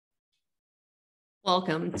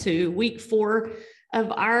Welcome to week 4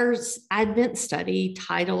 of our Advent study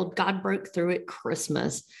titled God Broke Through at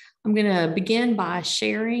Christmas. I'm going to begin by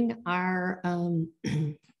sharing our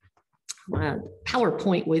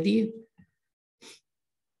PowerPoint with you.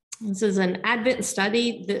 This is an Advent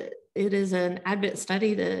study. It is an Advent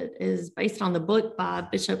study that is based on the book by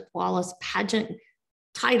Bishop Wallace-Padgett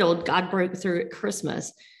titled God Broke Through at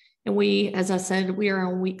Christmas. And as I said, we are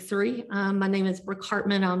on week 3. My name is Brooke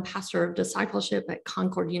Hartman. I'm pastor of discipleship at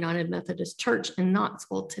Concord United Methodist Church in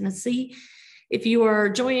Knoxville, Tennessee. If you are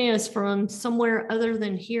joining us from somewhere other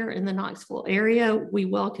than here in the Knoxville area, we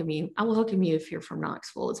welcome you. I welcome you if you're from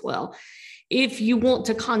Knoxville as well. If you want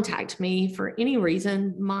to contact me for any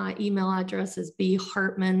reason, my email address is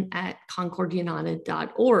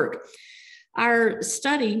bhartman@concordunited.org. Our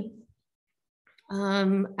study,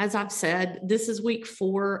 as I've said, this is week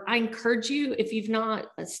 4. I encourage you, if you've not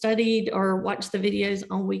studied or watched the videos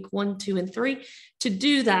on week 1, 2, and 3, to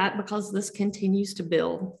do that because this continues to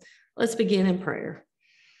build. Let's begin in prayer.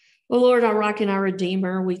 Oh Lord, our rock and our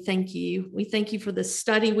redeemer, we thank you. We thank you for this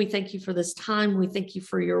study. We thank you for this time. We thank you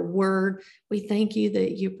for your word. We thank you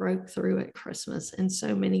that you broke through at Christmas in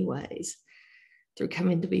so many ways through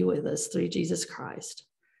coming to be with us through Jesus Christ.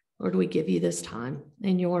 Lord, we give you this time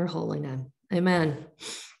in your holy name. Amen.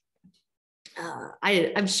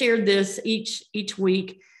 I've shared this each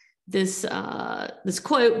week, this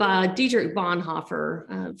quote by Dietrich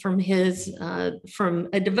Bonhoeffer from a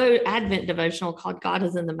Advent devotional called God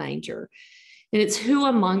is in the Manger. And it's who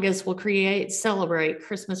among us will celebrate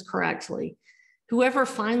Christmas correctly? Whoever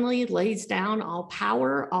finally lays down all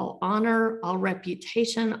power, all honor, all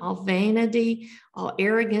reputation, all vanity, all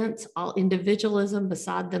arrogance, all individualism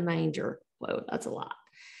beside the manger. Whoa, that's a lot.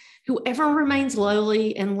 Whoever remains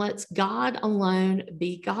lowly and lets God alone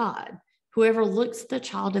be God. Whoever looks at the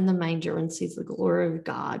child in the manger and sees the glory of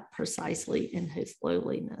God precisely in his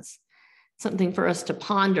lowliness. Something for us to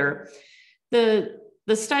ponder. The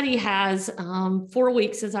study has 4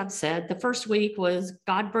 weeks, as I've said. The first week was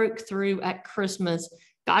God broke through at Christmas.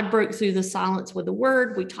 God broke through the silence with the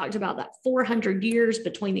word. We talked about that 400 years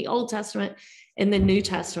between the Old Testament and the New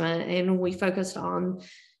Testament. And we focused on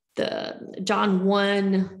the John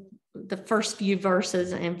 1, the first few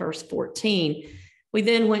verses and verse 14. We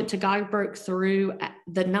then went to God broke through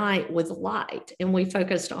the night with light, and we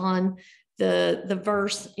focused on the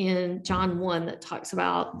verse in John 1 that talks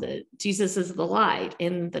about that Jesus is the light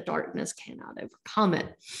and the darkness cannot overcome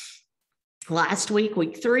it. Last week,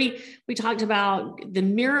 week 3, we talked about the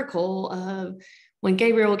miracle of when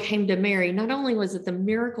Gabriel came to Mary. Not only was it the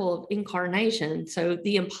miracle of incarnation, so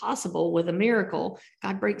the impossible with a miracle,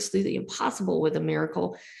 God breaks through the impossible with a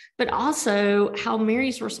miracle, but also how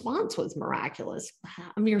Mary's response was miraculous.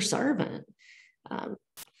 I'm your servant.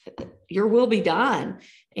 Your will be done.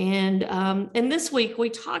 And this week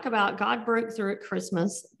we talk about God broke through at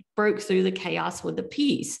Christmas, broke through the chaos with the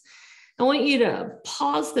peace. I want you to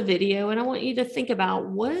pause the video and I want you to think about,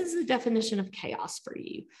 what is the definition of chaos for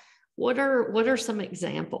you? What are some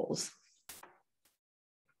examples?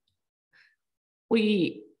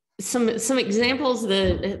 Some examples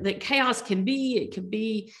that chaos can be. It could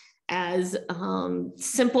be as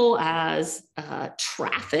simple as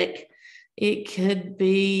traffic. It could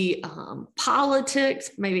be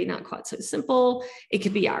politics, maybe not quite so simple. It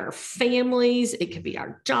could be our families. It could be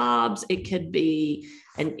our jobs. It could be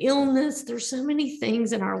an illness. There's so many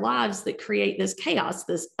things in our lives that create this chaos,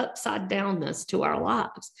 this upside downness to our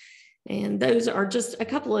lives. And those are just a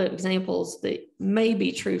couple of examples that may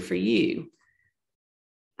be true for you.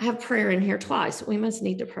 I have prayer in here twice. We must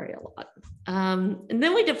need to pray a lot. And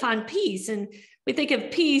then we define peace. And we think of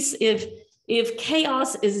peace, if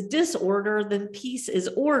chaos is disorder, then peace is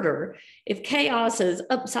order. If chaos is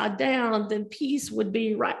upside down, then peace would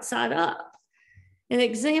be right side up. And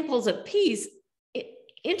examples of peace,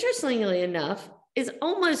 interestingly enough, is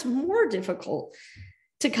almost more difficult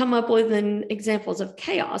to come up with than examples of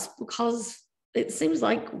chaos, because it seems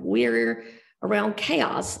like we're around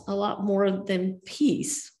chaos a lot more than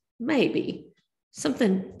peace. Maybe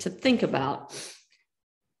something to think about.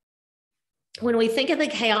 When we think of the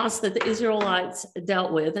chaos that the Israelites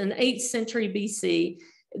dealt with in the 8th century BC,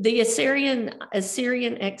 the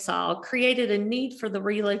Assyrian exile created a need for the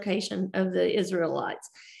relocation of the Israelites,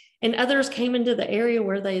 and others came into the area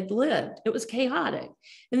where they had lived. It was chaotic.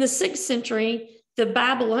 In the 6th century, the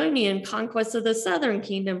Babylonian conquest of the southern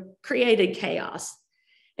kingdom created chaos.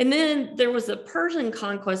 And then there was the Persian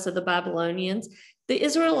conquest of the Babylonians. The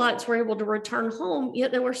Israelites were able to return home,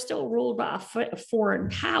 yet they were still ruled by a foreign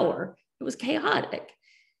power. It was chaotic.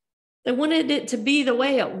 They wanted it to be the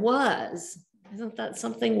way it was. Isn't that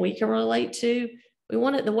something we can relate to? We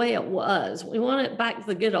want it the way it was. We want it back to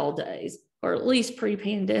the good old days, or at least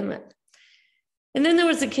pre-pandemic. And then there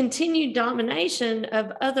was a continued domination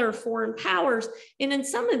of other foreign powers. And in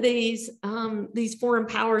some of these foreign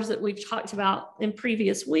powers that we've talked about in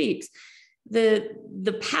previous weeks,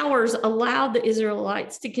 the powers allowed the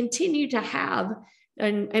Israelites to continue to have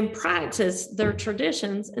and practice their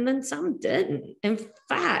traditions, and then some didn't. In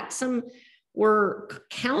fact, some were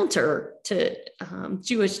counter to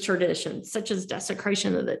Jewish traditions, such as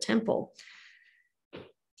desecration of the temple.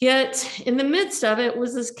 Yet in the midst of it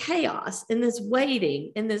was this chaos and this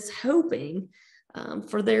waiting and this hoping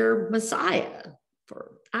for their Messiah,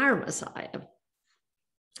 for our Messiah.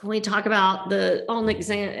 When we talk about the own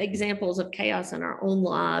examples of chaos in our own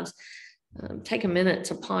lives, take a minute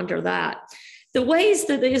to ponder that. The ways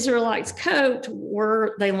that the Israelites coped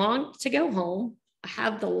were they longed to go home,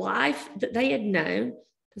 have the life that they had known.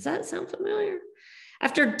 Does that sound familiar?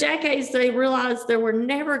 After decades, they realized they were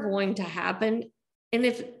never going to happen.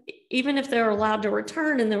 And even if they were allowed to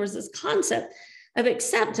return, and there was this concept of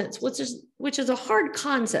acceptance, which is a hard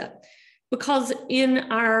concept, because in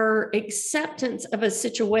our acceptance of a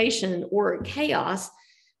situation or a chaos,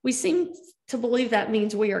 we seem to believe that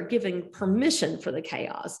means we are giving permission for the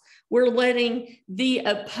chaos. We're letting the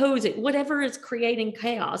opposing, whatever is creating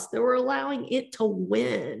chaos, that we're allowing it to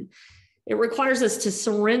win. It requires us to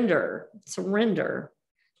surrender.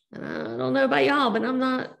 And I don't know about y'all,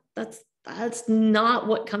 but that's not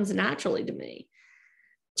what comes naturally to me.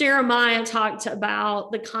 Jeremiah talked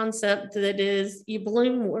about the concept that is you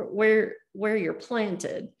bloom where you're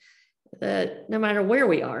planted, that no matter where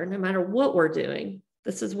we are, no matter what we're doing,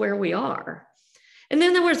 this is where we are. And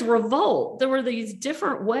then there was revolt. There were these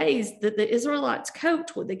different ways that the Israelites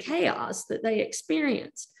coped with the chaos that they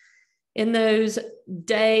experienced in those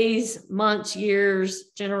days, months, years,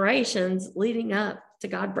 generations leading up to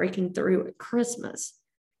God breaking through at Christmas.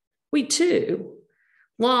 We too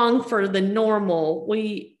long for the normal.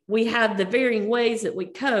 We have the varying ways that we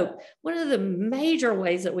cope. One of the major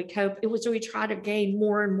ways that we cope, it was we try to gain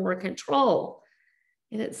more and more control.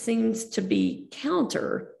 And it seems to be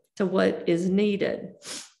counter to what is needed.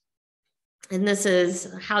 And this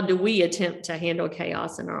is how do we attempt to handle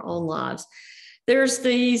chaos in our own lives? There's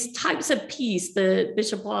these types of peace that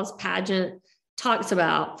Bishop Wallace-Padgett talks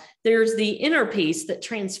about. There's the inner peace that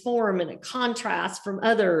transform and it contrasts from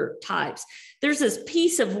other types. There's this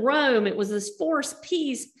peace of Rome. It was this forced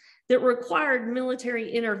peace that required military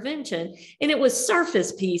intervention. And it was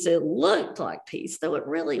surface peace. It looked like peace, though it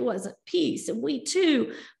really wasn't peace. And we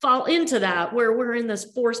too fall into that where we're in this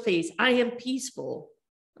forced peace. I am peaceful.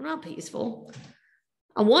 I'm not peaceful.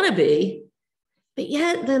 I want to be. But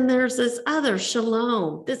yet then there's this other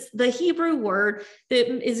shalom, the Hebrew word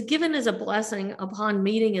that is given as a blessing upon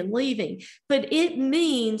meeting and leaving, but it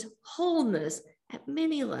means wholeness at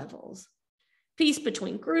many levels. Peace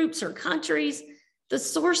between groups or countries. The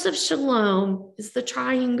source of shalom is the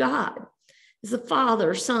triune God, is the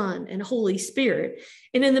Father, Son, and Holy Spirit.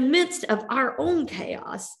 And in the midst of our own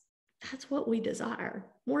chaos, that's what we desire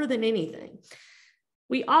more than anything.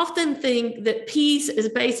 We often think that peace is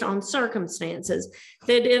based on circumstances,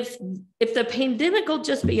 that if the pandemic will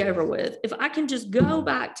just be over with, if I can just go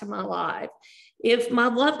back to my life, if my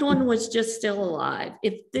loved one was just still alive,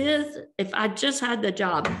 if I just had the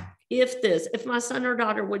job, if my son or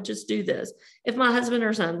daughter would just do this, if my husband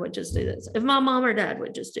or son would just do this, if my mom or dad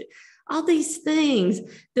would just do all these things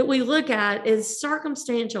that we look at as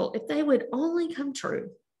circumstantial, if they would only come true,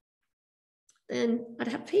 then I'd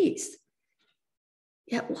have peace.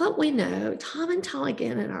 Yet what we know time and time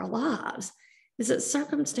again in our lives is that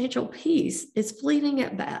circumstantial peace is fleeting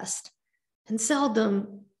at best, and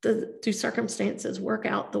seldom do circumstances work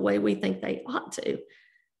out the way we think they ought to,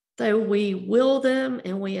 though we will them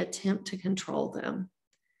and we attempt to control them.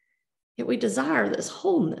 Yet we desire this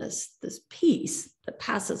wholeness, this peace that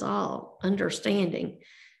passes all understanding.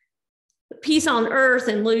 The peace on earth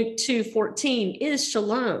in Luke 2:14 is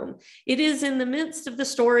shalom. It is in the midst of the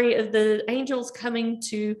story of the angels coming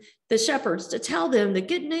to the shepherds to tell them the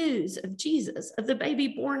good news of Jesus, of the baby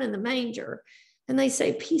born in the manger. And they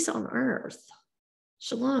say, peace on earth,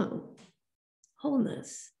 shalom,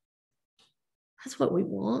 wholeness. That's what we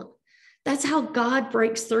want. That's how God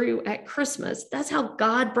breaks through at Christmas. That's how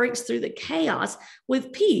God breaks through the chaos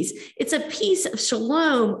with peace. It's a peace of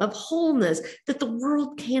shalom, of wholeness that the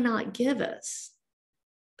world cannot give us,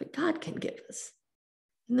 but God can give us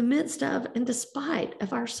in the midst of and despite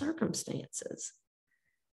of our circumstances.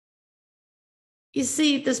 You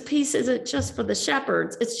see, this peace isn't just for the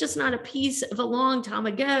shepherds. It's just not a peace of a long time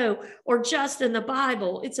ago or just in the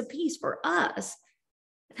Bible. It's a peace for us.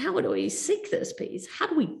 And how do we seek this peace? How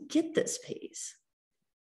do we get this peace?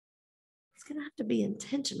 going to have to be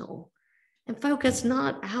intentional and focus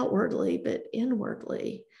not outwardly, but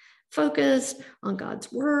inwardly. Focus on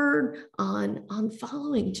God's word, on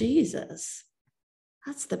following Jesus.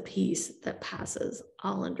 That's the peace that passes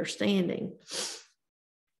all understanding.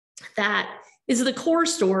 That is the core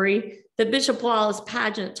story that Bishop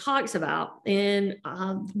Wallace-Padgett talks about in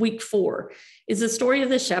week 4, is the story of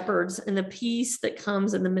the shepherds and the peace that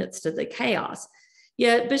comes in the midst of the chaos.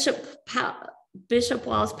 Yet Bishop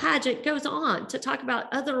Wallace-Padgett goes on to talk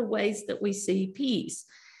about other ways that we see peace.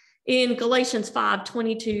 In Galatians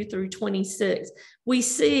 5:22 through 26, we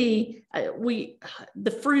see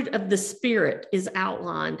the fruit of the Spirit is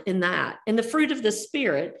outlined in that. And the fruit of the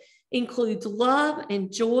Spirit includes love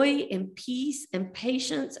and joy and peace and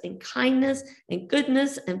patience and kindness and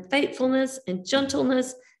goodness and faithfulness and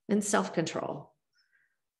gentleness and self-control.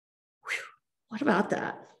 What about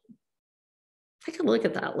that? Take a look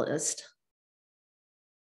at that list.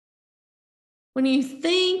 When you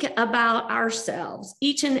think about ourselves,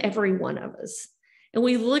 each and every one of us, and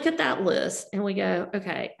we look at that list and we go,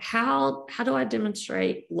 okay, how do I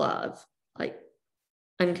demonstrate love, like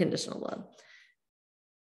unconditional love?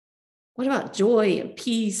 What about joy and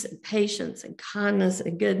peace and patience and kindness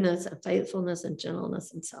and goodness and faithfulness and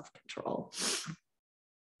gentleness and self-control?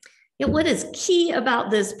 Yet what is key about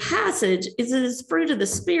this passage is it is fruit of the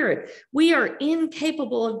Spirit. We are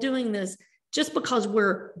incapable of doing this just because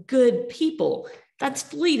we're good people. That's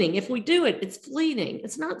fleeting. If we do it, it's fleeting.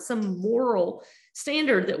 It's not some moral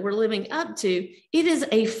standard that we're living up to. It is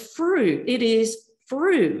a fruit. It is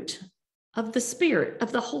fruit of the Spirit,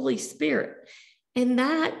 of the Holy Spirit. And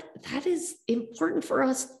that is important for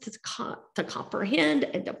us to comprehend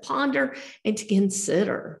and to ponder and to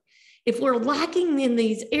consider. If we're lacking in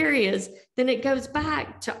these areas, then it goes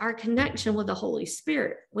back to our connection with the Holy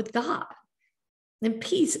Spirit, with God. And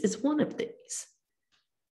peace is one of these.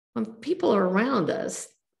 When people are around us,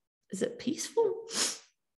 is it peaceful?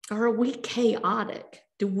 Or are we chaotic?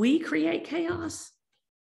 Do we create chaos?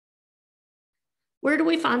 Where do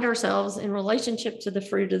we find ourselves in relationship to the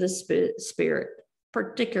fruit of the Spirit,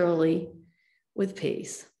 particularly with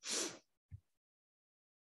peace?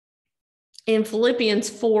 In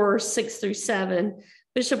Philippians 4:6-7,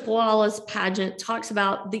 Bishop Wallace-Padgett talks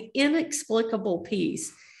about the inexplicable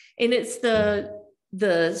peace. And it's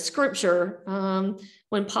the scripture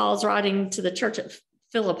when Paul's writing to the church at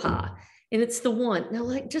Philippi. And it's the one. Now,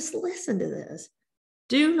 just listen to this.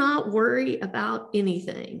 Do not worry about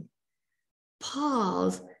anything.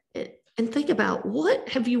 Pause and think about, what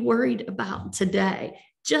have you worried about today?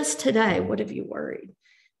 Just today, what have you worried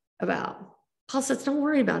about? Paul says, don't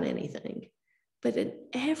worry about anything, but in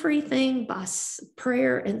everything by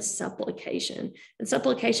prayer and supplication. And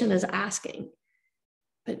supplication is asking,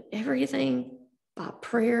 but everything by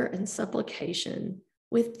prayer and supplication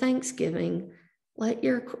with thanksgiving, let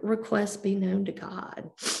your requests be known to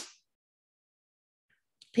God.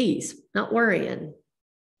 Peace, not worrying,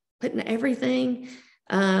 putting everything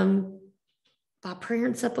by prayer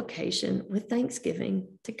and supplication with thanksgiving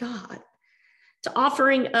to God, to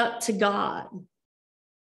offering up to God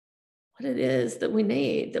what it is that we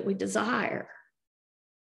need, that we desire.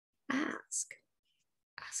 Ask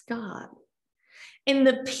God. And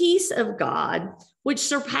the peace of God, which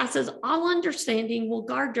surpasses all understanding, will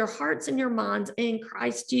guard your hearts and your minds in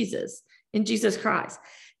Christ Jesus, in Jesus Christ.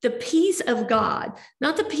 The peace of God,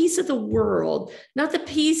 not the peace of the world, not the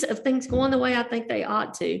peace of things going the way I think they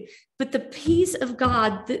ought to, but the peace of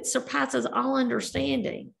God that surpasses all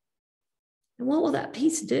understanding. And what will that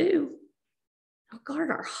peace do? It'll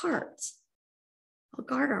guard our hearts. It'll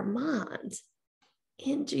guard our minds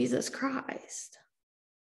in Jesus Christ.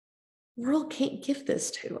 The world can't give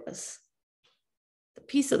this to us. The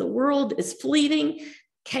peace of the world is fleeting.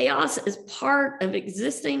 Chaos is part of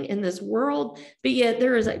existing in this world, but yet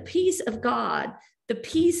there is a peace of God, the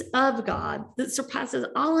peace of God that surpasses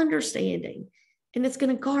all understanding, and it's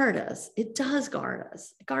going to guard us. It does guard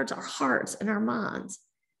us. It guards our hearts and our minds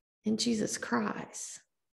in Jesus Christ.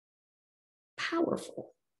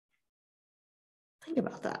 Powerful. Think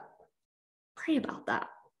about that. Pray about that.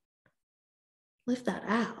 Live that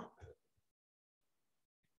out.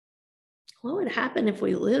 What would happen if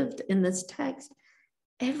we lived in this text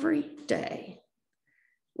every day?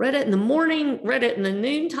 Read it in the morning, read it in the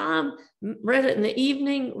noontime, read it in the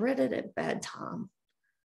evening, read it at bedtime.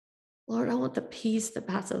 Lord, I want the peace that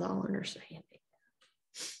passes all understanding.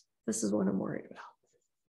 This is what I'm worried about.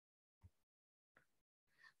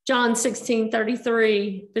 John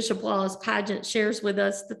 16:33, Bishop Wallace-Padgett shares with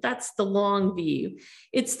us that that's the long view.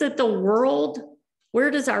 It's that the world Where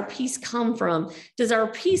does our peace come from? Does our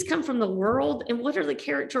peace come from the world? And what are the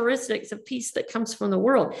characteristics of peace that comes from the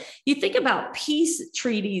world? You think about peace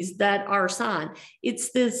treaties that are signed. It's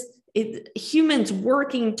humans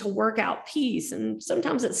working to work out peace. And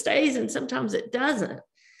sometimes it stays and sometimes it doesn't.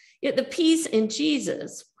 Yet the peace in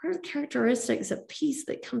Jesus, what are the characteristics of peace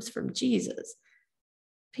that comes from Jesus?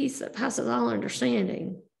 Peace that passes all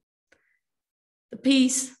understanding. The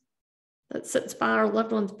peace that sits by our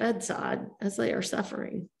loved one's bedside as they are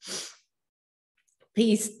suffering.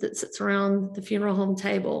 Peace that sits around the funeral home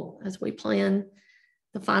table as we plan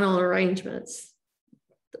the final arrangements.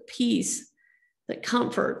 The peace that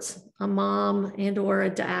comforts a mom and or a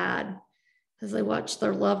dad as they watch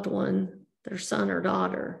their loved one, their son or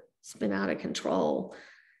daughter, spin out of control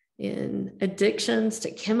in addictions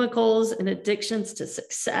to chemicals and addictions to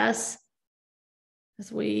success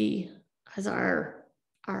as our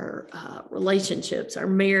relationships, our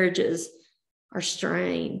marriages are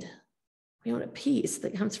strained. We want a peace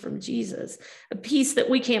that comes from Jesus, a peace that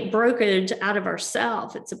we can't brokerage out of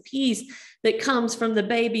ourselves. It's a peace that comes from the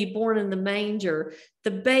baby born in the manger,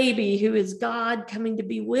 the baby who is God coming to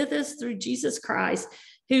be with us through Jesus Christ,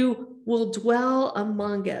 who will dwell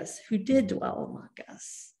among us, who did dwell among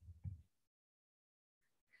us.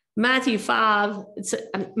 Matthew 5,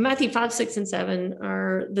 6, and 7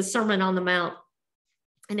 are the Sermon on the Mount.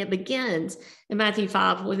 And it begins in Matthew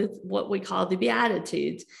 5 with what we call the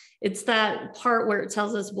Beatitudes. It's that part where it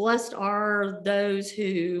tells us, blessed are those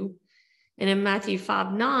who, and in Matthew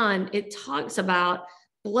 5:9, it talks about,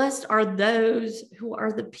 blessed are those who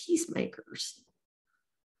are the peacemakers.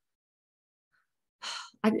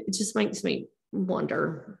 It just makes me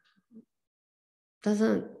wonder.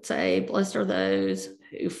 Doesn't say, blessed are those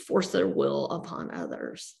who force their will upon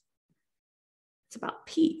others. It's about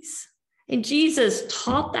peace. And Jesus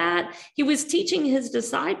taught that. He was teaching his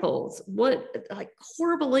disciples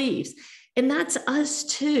core beliefs. And that's us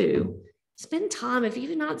too. Spend time. If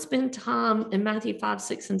you've not spent time in Matthew 5,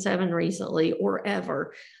 6, and 7 recently or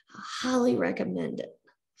ever, I highly recommend it.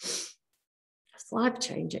 It's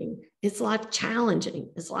life-changing. It's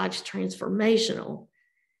life-challenging. It's life-transformational.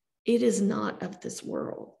 It is not of this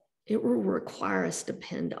world. It will require us to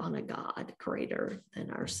depend on a God greater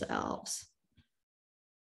than ourselves.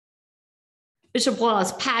 Bishop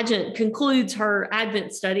Wallace-Padgett concludes her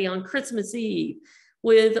Advent study on Christmas Eve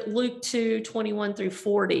with Luke 2:21 through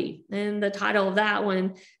 40. And the title of that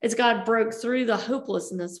one is God Broke Through the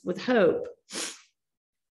Hopelessness with Hope.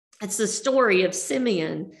 It's the story of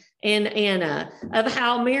Simeon and Anna, of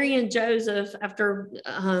how Mary and Joseph, after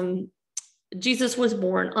Jesus was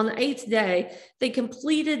born, on the 8th day, they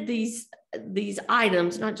completed these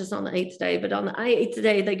items, not just on the 8th day, but on the 8th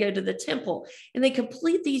day, they go to the temple and they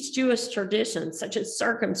complete these Jewish traditions, such as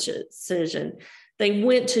circumcision. They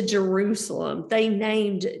went to Jerusalem. They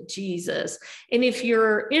named Jesus. And if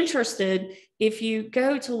you're interested, if you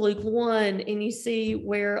go to Luke 1 and you see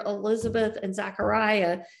where Elizabeth and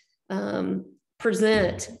Zechariah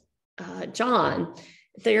present John,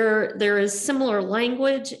 there is similar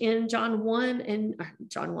language in Luke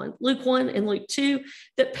 1 and Luke 2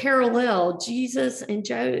 that parallel Jesus and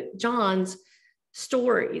John's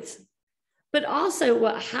stories. But also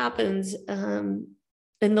what happens in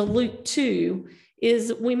the Luke 2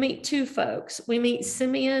 is we meet two folks. We meet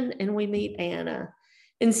Simeon and we meet Anna.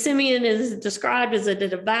 And Simeon is described as a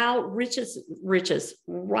devout, righteous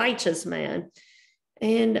man.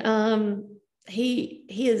 And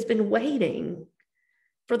he has been waiting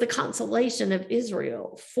for the consolation of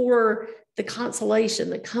Israel, for the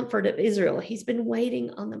consolation, the comfort of Israel. He's been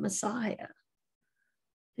waiting on the Messiah.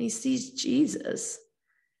 And he sees Jesus,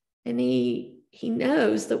 and he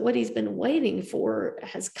knows that what he's been waiting for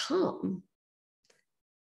has come.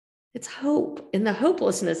 It's hope in the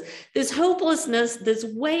hopelessness, this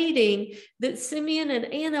waiting that Simeon and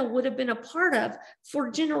Anna would have been a part of for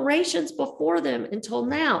generations before them until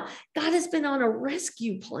now. God has been on a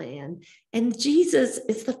rescue plan, and Jesus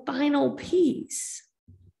is the final piece.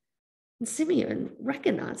 And Simeon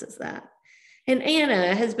recognizes that. And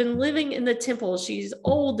Anna has been living in the temple. She's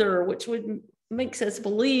older, which makes us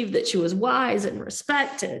believe that she was wise and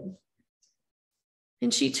respected.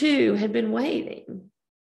 And she too had been waiting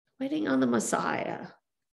on the Messiah,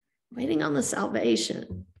 waiting on the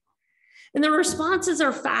salvation. And the responses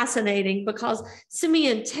are fascinating because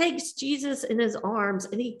Simeon takes Jesus in his arms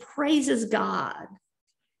and he praises God.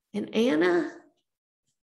 And Anna,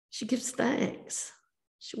 she gives thanks.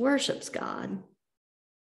 She worships God.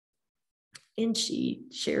 And she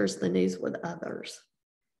shares the news with others.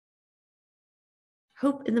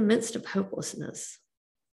 Hope in the midst of hopelessness.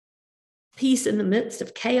 Peace in the midst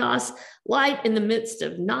of chaos, light in the midst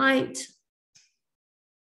of night.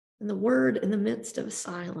 and the word in the midst of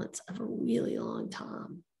silence of a really long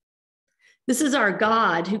time. This is our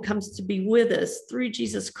God who comes to be with us through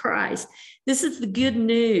Jesus Christ. This is the good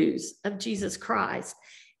news of Jesus Christ.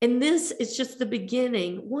 And this is just the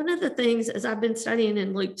beginning. One of the things, as I've been studying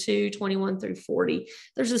in Luke 2:21-40,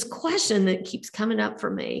 there's this question that keeps coming up for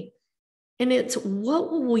me. And it's, what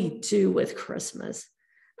will we do with Christmas?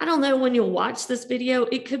 I don't know when you'll watch this video.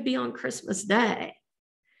 It could be on Christmas Day.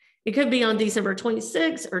 It could be on December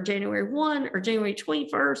 26th or January 1 or January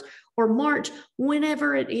 21st or March,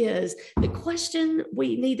 whenever it is. The question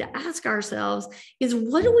we need to ask ourselves is,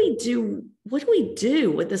 what do we do? What do we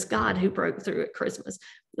do with this God who broke through at Christmas?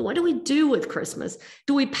 What do we do with Christmas?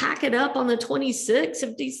 Do we pack it up on the 26th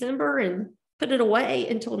of December and put it away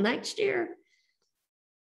until next year?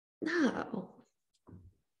 No.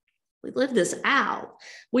 We live this out.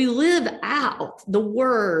 We live out the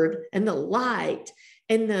word and the light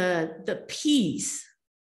and the peace.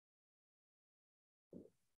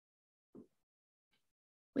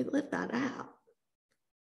 We live that out.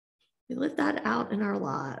 We live that out in our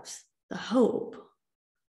lives. The hope,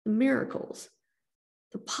 the miracles,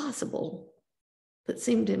 the possible that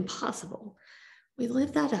seemed impossible. We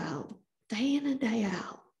live that out day in and day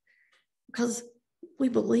out because we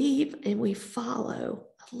believe and we follow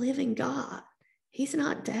a living God. He's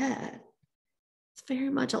not dead. It's very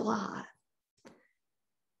much alive.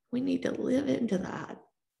 We need to live into that,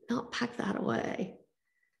 not pack that away,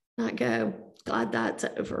 not go, God, that's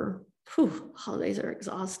over. Whew, holidays are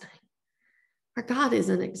exhausting. Our God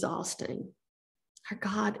isn't exhausting. Our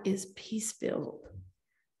God is peace-filled,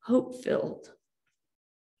 hope-filled,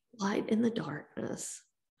 light in the darkness,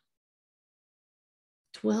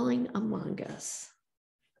 dwelling among us,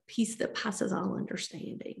 peace that passes all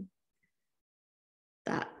understanding.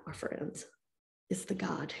 That, my friends, is the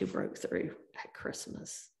God who broke through at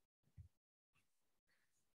Christmas.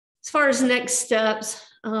 As far as next steps,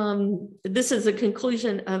 this is the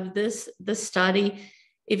conclusion of this study.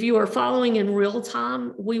 If you are following in real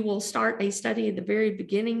time, we will start a study at the very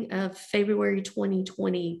beginning of February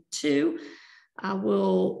 2022. I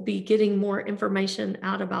will be getting more information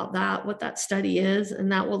out about that, what that study is,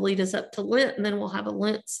 and that will lead us up to Lent, and then we'll have a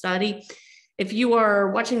Lent study. If you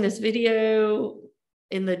are watching this video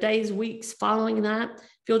in the days, weeks following that,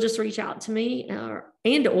 if you'll just reach out to me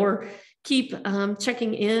or keep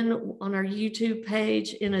checking in on our YouTube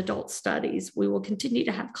page in Adult Studies. We will continue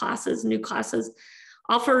to have classes, new classes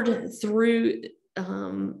offered through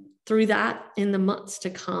that in the months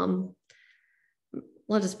to come.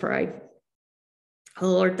 Let us pray. Oh,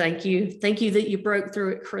 Lord, thank you. Thank you that you broke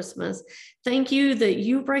through at Christmas. Thank you that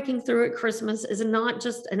you breaking through at Christmas is not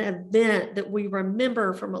just an event that we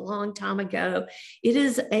remember from a long time ago. It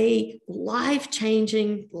is a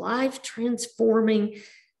life-changing, life-transforming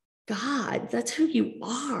God. That's who you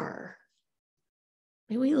are.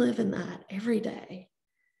 May we live in that every day.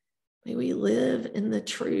 May we live in the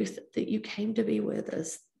truth that you came to be with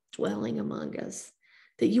us, dwelling among us,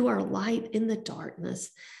 that you are light in the darkness,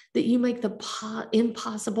 that you make the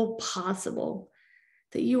impossible possible,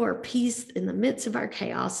 that you are peace in the midst of our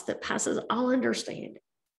chaos that passes all understanding,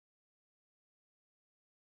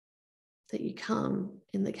 that you come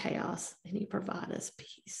in the chaos and you provide us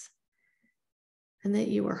peace, and that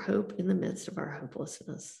you are hope in the midst of our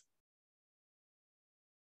hopelessness.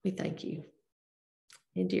 We thank you.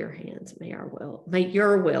 Into your hands, may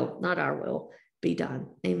your will, not our will, be done.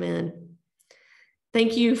 Amen.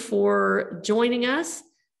 Thank you for joining us.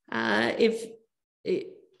 I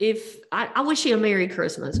wish you a Merry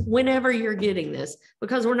Christmas whenever you're getting this,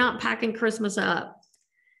 because we're not packing Christmas up.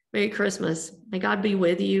 Merry Christmas. May God be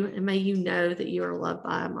with you, and may you know that you are loved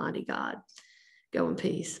by a mighty God. Go in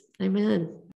peace. Amen.